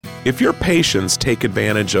If your patients take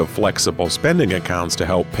advantage of flexible spending accounts to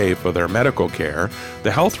help pay for their medical care,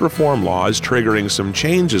 the health reform law is triggering some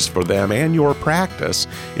changes for them and your practice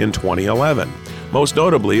in 2011. Most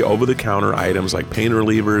notably, over-the-counter items like pain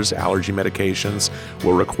relievers, allergy medications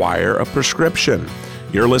will require a prescription.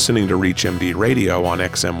 You're listening to ReachMD Radio on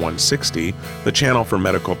XM 160, the channel for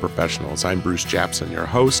medical professionals. I'm Bruce Japsen, your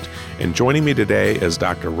host, and joining me today is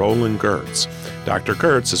Dr. Roland Gertz. Dr.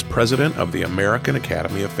 Gertz is president of the American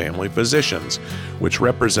Academy of Family Physicians, which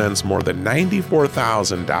represents more than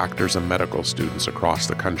 94,000 doctors and medical students across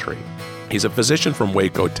the country. He's a physician from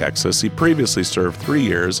Waco, Texas. He previously served 3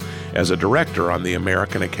 years as a director on the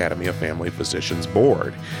American Academy of Family Physicians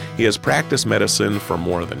board. He has practiced medicine for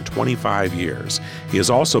more than 25 years. He has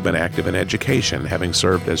also been active in education, having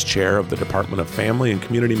served as chair of the Department of Family and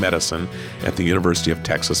Community Medicine at the University of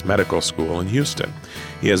Texas Medical School in Houston.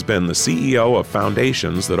 He has been the CEO of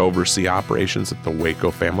foundations that oversee operations at the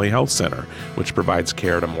Waco Family Health Center, which provides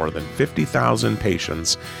care to more than 50,000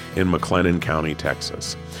 patients in McLennan County,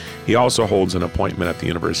 Texas. He also holds an appointment at the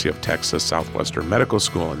University of Texas Southwestern Medical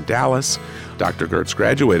School in Dallas. Dr. Gertz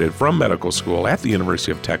graduated from medical school at the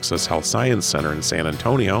University of Texas Health Science Center in San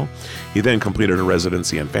Antonio. He then completed a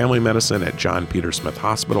residency in family medicine at John Peter Smith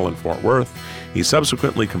Hospital in Fort Worth. He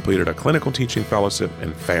subsequently completed a clinical teaching fellowship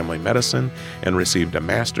in family medicine and received a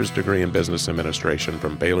master's degree in business administration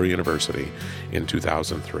from Baylor University in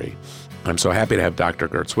 2003. I'm so happy to have Dr.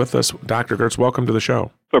 Gertz with us. Dr. Gertz, welcome to the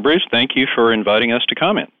show. Well, Bruce, thank you for inviting us to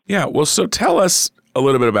comment. Yeah, well, so tell us a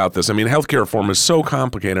little bit about this. I mean, healthcare reform is so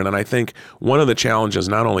complicated, and I think one of the challenges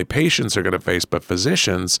not only patients are going to face, but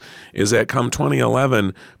physicians, is that come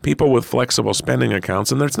 2011, people with flexible spending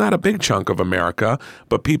accounts, and there's not a big chunk of America,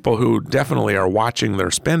 but people who definitely are watching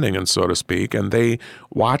their spending, and so to speak, and they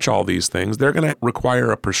watch all these things, they're going to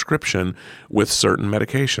require a prescription with certain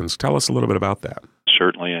medications. Tell us a little bit about that.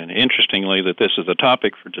 Certainly, and interestingly that this is the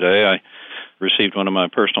topic for today, I received one of my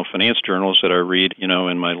personal finance journals that I read,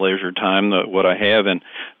 in my leisure time, what I have, and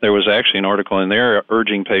there was actually an article in there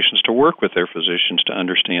urging patients to work with their physicians to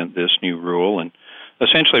understand this new rule. And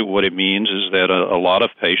essentially what it means is that a lot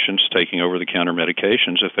of patients taking over-the-counter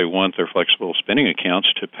medications, if they want their flexible spending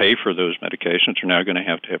accounts to pay for those medications, are now going to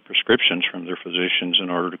have prescriptions from their physicians in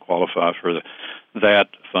order to qualify for that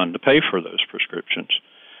fund to pay for those prescriptions.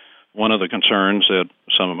 One of the concerns that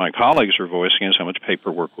some of my colleagues are voicing is how much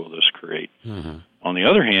paperwork will this create. Mm-hmm. On the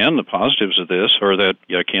other hand, the positives of this are that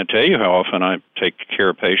I can't tell you how often I take care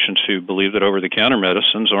of patients who believe that over-the-counter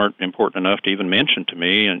medicines aren't important enough to even mention to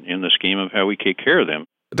me in the scheme of how we take care of them.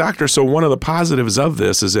 Doctor, so one of the positives of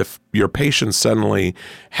this is if your patients suddenly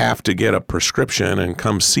have to get a prescription and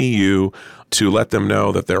come see you to let them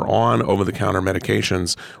know that they're on over-the-counter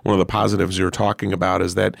medications, one of the positives you're talking about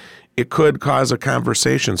is that it could cause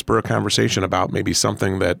spur a conversation about maybe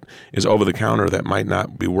something that is over-the-counter that might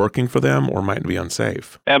not be working for them or might be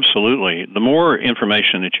unsafe. Absolutely. The more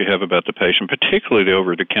information that you have about the patient, particularly the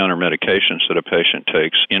over-the-counter medications that a patient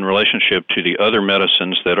takes in relationship to the other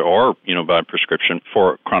medicines that are, by prescription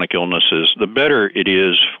for chronic illnesses, the better it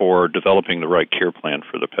is for developing the right care plan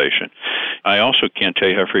for the patient. I also can't tell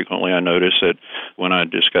you how frequently I notice that when I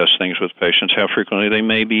discuss things with patients, how frequently they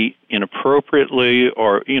may be inappropriately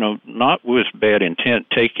or, not with bad intent,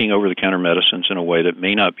 taking over-the-counter medicines in a way that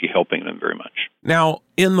may not be helping them very much. Now,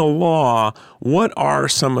 in the law, what are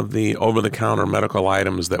some of the over-the-counter medical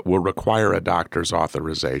items that will require a doctor's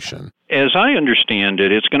authorization? As I understand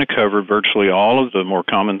it, it's going to cover virtually all of the more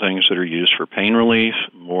common things that are used for pain relief,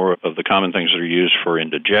 more of the common things that are used for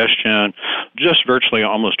indigestion, just virtually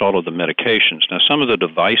almost all of the medications. Now, some of the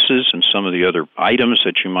devices and some of the other items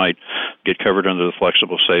that you might get covered under the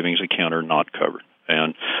flexible savings account are not covered.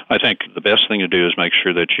 And I think the best thing to do is make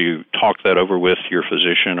sure that you talk that over with your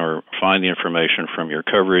physician or find the information from your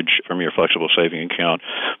coverage, from your flexible saving account,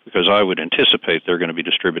 because I would anticipate they're going to be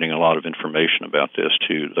distributing a lot of information about this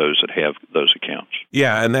to those that have those accounts.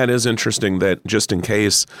 Yeah, and that is interesting that just in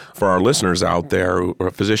case for our listeners out there,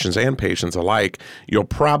 or physicians and patients alike, you'll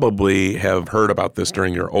probably have heard about this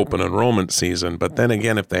during your open enrollment season. But then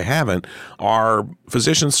again, if they haven't, are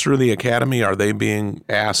physicians through the academy, are they being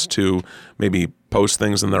asked to maybe post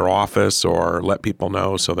things in their office or let people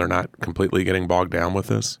know so they're not completely getting bogged down with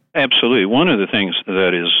this? Absolutely. One of the things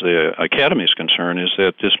that is the Academy's concern is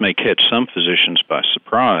that this may catch some physicians by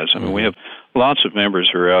surprise. I mean, we have lots of members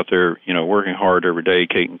who are out there, working hard every day,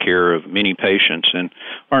 taking care of many patients, and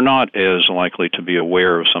are not as likely to be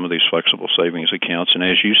aware of some of these flexible savings accounts. And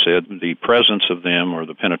as you said, the presence of them or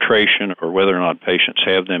the penetration or whether or not patients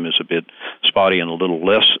have them is a bit spotty and a little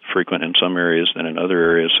less frequent in some areas than in other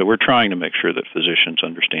areas. So we're trying to make sure that physicians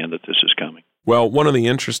understand that this is coming. Well, one of the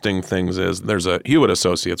interesting things is there's a Hewitt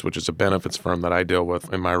Associates, which is a benefits firm that I deal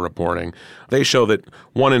with in my reporting. They show that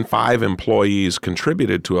 1 in 5 employees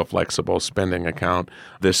contributed to a flexible spending account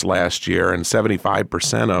this last year, and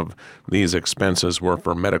 75% of these expenses were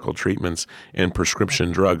for medical treatments and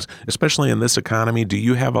prescription drugs. Especially in this economy, do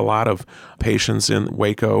you have a lot of patients in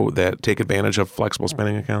Waco that take advantage of flexible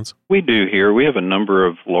spending accounts? We do here. We have a number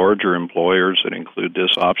of larger employers that include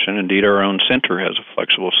this option. Indeed, our own center has a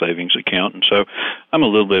flexible savings account, and so I'm a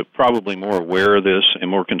little bit probably more aware of this and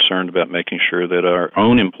more concerned about making sure that our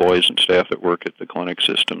own employees and staff that work at the clinic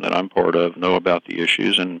system that I'm part of know about the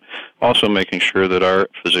issues, and also making sure that our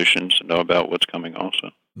physicians know about what's coming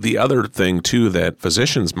also. The other thing, too, that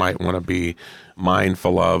physicians might want to be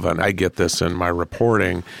mindful of, and I get this in my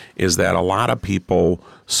reporting, is that a lot of people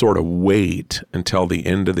sort of wait until the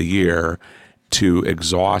end of the year to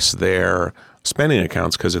exhaust their spending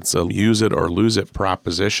accounts because it's a use it or lose it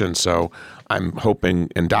proposition. So I'm hoping,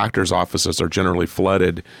 and doctors' offices are generally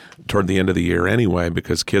flooded toward the end of the year anyway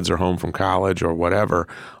because kids are home from college or whatever.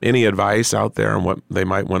 Any advice out there on what they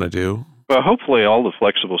might want to do? Well, hopefully all the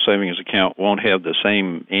flexible savings account won't have the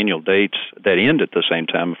same annual dates that end at the same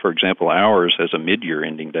time. For example, ours has a mid-year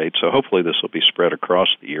ending date, so hopefully this will be spread across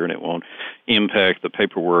the year and it won't impact the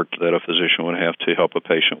paperwork that a physician would have to help a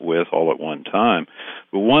patient with all at one time.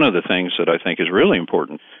 But one of the things that I think is really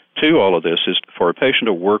important to all of this is for a patient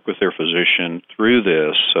to work with their physician through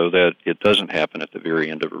this so that it doesn't happen at the very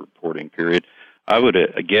end of a reporting period. I would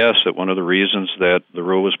guess that one of the reasons that the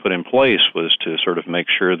rule was put in place was to sort of make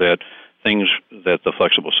sure that things that the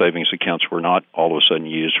flexible savings accounts were not all of a sudden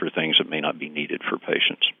used for things that may not be needed for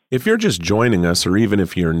patients. If you're just joining us, or even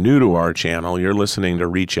if you're new to our channel, you're listening to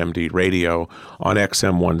ReachMD Radio on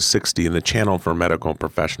XM 160, the channel for medical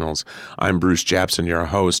professionals. I'm Bruce Japsen, your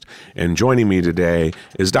host, and joining me today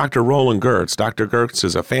is Dr. Roland Gertz. Dr. Gertz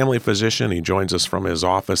is a family physician. He joins us from his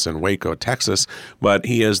office in Waco, Texas, but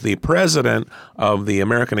he is the president of the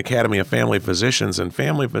American Academy of Family Physicians, and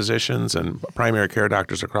family physicians and primary care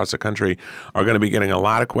doctors across the country are going to be getting a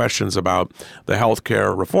lot of questions about the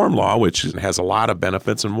healthcare reform law, which has a lot of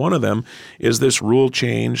benefits. And one of them is this rule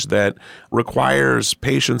change that requires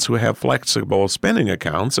patients who have flexible spending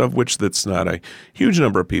accounts, of which that's not a huge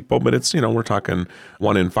number of people, but it's, we're talking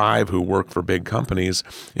 1 in 5 who work for big companies.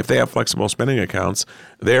 If they have flexible spending accounts,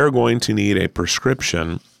 they're going to need a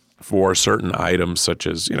prescription for certain items such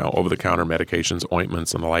as, over-the-counter medications,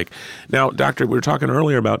 ointments, and the like. Now, doctor, we were talking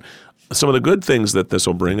earlier about some of the good things that this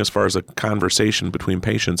will bring as far as a conversation between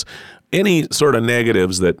patients. Any sort of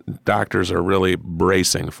negatives that doctors are really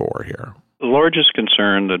bracing for here? The largest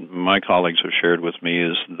concern that my colleagues have shared with me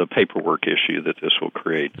is the paperwork issue that this will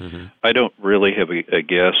create. Mm-hmm. I don't really have a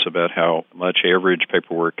guess about how much average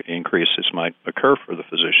paperwork increases might occur for the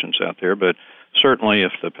physicians out there, but certainly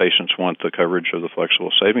if the patients want the coverage of the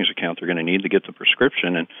flexible savings account, they're going to need to get the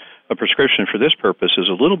prescription. And a prescription for this purpose is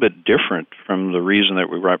a little bit different from the reason that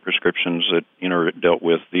we write prescriptions that are dealt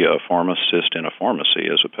with via a pharmacist in a pharmacy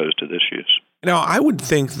as opposed to this use. Now, I would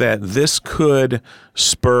think that this could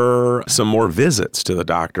spur some more visits to the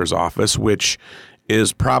doctor's office, which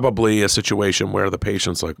is probably a situation where the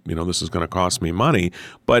patient's like, this is going to cost me money.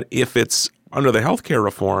 But if it's under the healthcare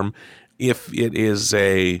reform, if it is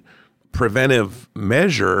a preventive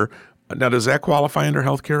measure, now does that qualify under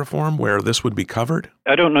healthcare reform where this would be covered?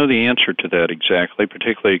 I don't know the answer to that exactly,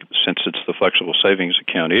 particularly since it's the flexible savings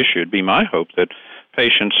account issue. It'd be my hope that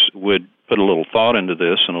patients would put a little thought into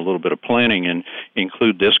this and a little bit of planning and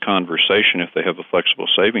include this conversation if they have a flexible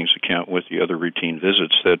savings account with the other routine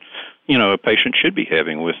visits that, a patient should be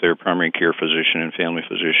having with their primary care physician and family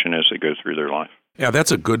physician as they go through their life. Yeah,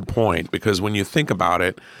 that's a good point, because when you think about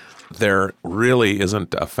it, there really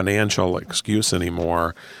isn't a financial excuse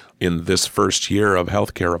anymore in this first year of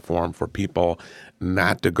healthcare reform for people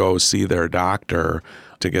not to go see their doctor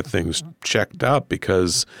to get things checked up,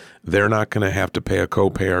 because they're not going to have to pay a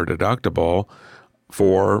copay or deductible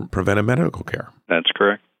for preventive medical care. That's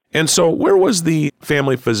correct. And so where was the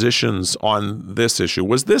family physicians on this issue?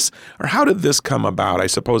 Was this, or how did this come about? I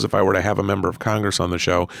suppose if I were to have a member of Congress on the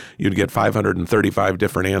show, you'd get 535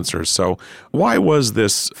 different answers. So why was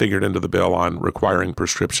this figured into the bill on requiring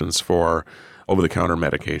prescriptions for over-the-counter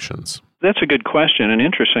medications? That's a good question, and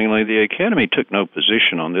interestingly, the Academy took no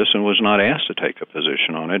position on this and was not asked to take a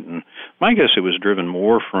position on it. And my guess, it was driven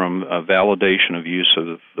more from a validation of use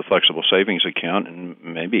of the flexible savings account, and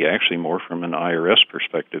maybe actually more from an IRS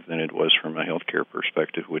perspective than it was from a healthcare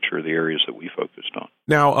perspective, which are the areas that we focused on.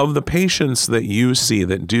 Now, of the patients that you see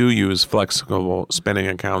that do use flexible spending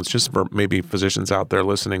accounts, just for maybe physicians out there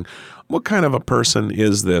listening, What kind of a person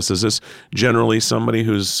is this? Is this generally somebody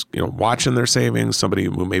who's, watching their savings, somebody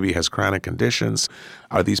who maybe has chronic conditions?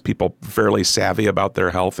 Are these people fairly savvy about their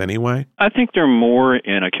health anyway? I think they're more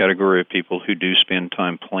in a category of people who do spend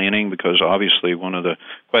time planning, because obviously one of the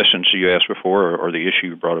questions you asked before, or the issue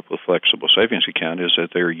you brought up with flexible savings account, is that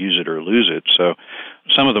they're use it or lose it. So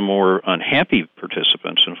some of the more unhappy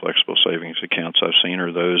participants in flexible savings accounts I've seen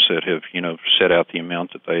are those that have, set out the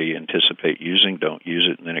amount that they anticipate using, don't use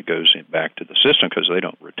it, and then it goes back to the system because they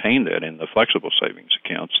don't retain that in the flexible savings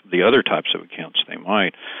accounts. The other types of accounts they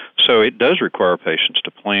might. So it does require patience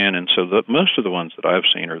to plan, and so most of the ones that I've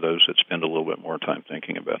seen are those that spend a little bit more time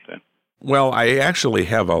thinking about that. Well, I actually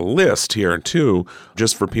have a list here, too,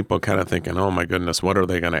 just for people kind of thinking, oh, my goodness, what are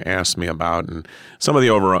they going to ask me about? And some of the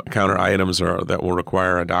over-the-counter items that will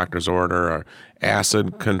require a doctor's order are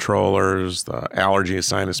acid controllers, the allergy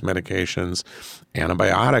sinus medications,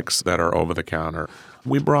 antibiotics that are over-the-counter.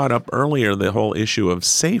 We brought up earlier the whole issue of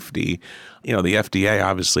safety. The FDA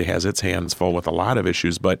obviously has its hands full with a lot of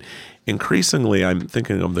issues, but increasingly I'm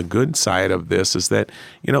thinking of the good side of this is that,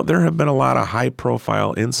 there have been a lot of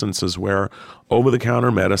high-profile instances where over-the-counter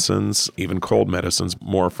medicines, even cold medicines,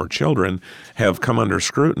 more for children, have come under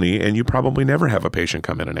scrutiny, and you probably never have a patient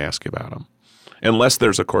come in and ask you about them. Unless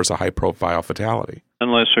there's, of course, a high-profile fatality.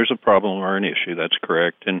 Unless there's a problem or an issue, that's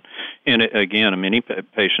correct. And again, many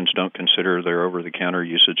patients don't consider their over-the-counter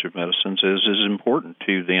usage of medicines as important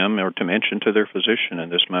to them or to mention to their physician,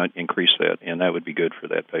 and this might increase that, and that would be good for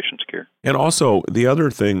that patient's care. And also, the other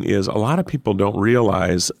thing is a lot of people don't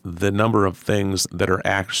realize the number of things that are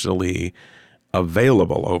actually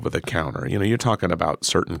available over-the-counter. You're talking about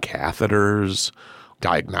certain catheters,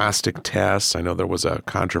 diagnostic tests. I know there was a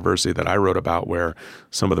controversy that I wrote about where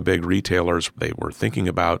some of the big retailers, they were thinking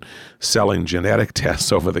about selling genetic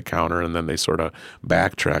tests over the counter, and then they sort of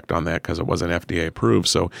backtracked on that because it wasn't FDA approved.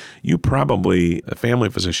 So you probably, a family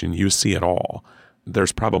physician, you see it all.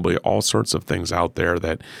 There's probably all sorts of things out there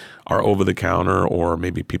that are over-the-counter, or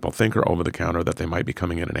maybe people think are over-the-counter, that they might be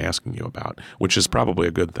coming in and asking you about, which is probably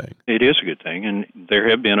a good thing. It is a good thing, and there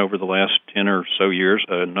have been over the last 10 or so years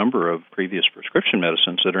a number of previous prescription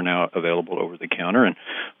medicines that are now available over-the-counter, and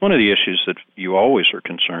one of the issues that you always are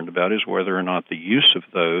concerned about is whether or not the use of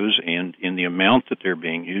those and in the amount that they're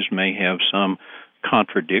being used may have some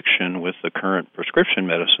contradiction with the current prescription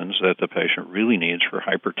medicines that the patient really needs for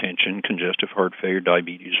hypertension, congestive heart failure,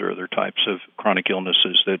 diabetes, or other types of chronic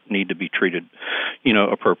illnesses that need to be treated,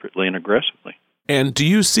 appropriately and aggressively. And do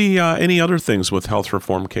you see any other things with health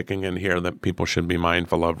reform kicking in here that people should be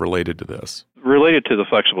mindful of related to this? Related to the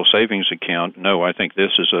flexible savings account, no, I think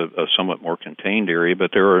this is a somewhat more contained area,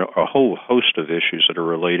 but there are a whole host of issues that are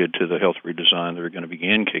related to the health redesign that are going to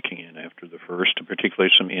begin kicking in after the first,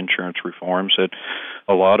 particularly some insurance reforms that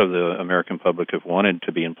a lot of the American public have wanted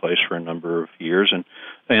to be in place for a number of years.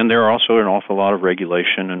 And there are also an awful lot of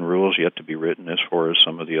regulation and rules yet to be written as far as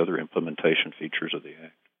some of the other implementation features of the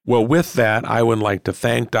Act. Well, with that, I would like to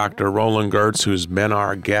thank Dr. Roland Gertz, who's been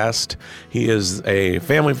our guest. He is a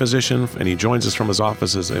family physician, and he joins us from his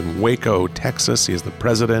offices in Waco, Texas. He is the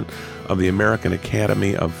president of the American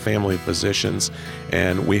Academy of Family Physicians,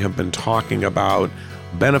 and we have been talking about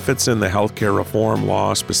benefits in the healthcare reform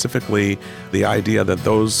law, specifically the idea that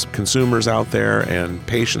those consumers out there and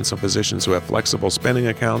patients of physicians who have flexible spending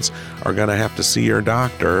accounts are going to have to see your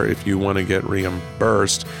doctor if you want to get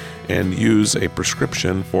reimbursed and use a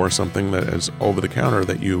prescription for something that is over-the-counter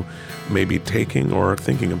that you may be taking or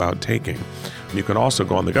thinking about taking. You can also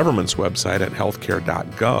go on the government's website at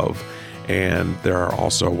healthcare.gov, and there are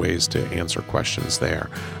also ways to answer questions there.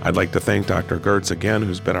 I'd like to thank Dr. Gertz again,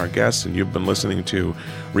 who's been our guest, and you've been listening to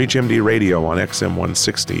ReachMD Radio on XM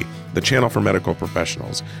 160, the channel for medical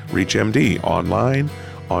professionals. ReachMD online,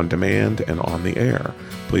 on demand, and on the air.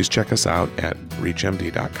 Please check us out at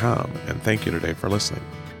reachmd.com, and thank you today for listening.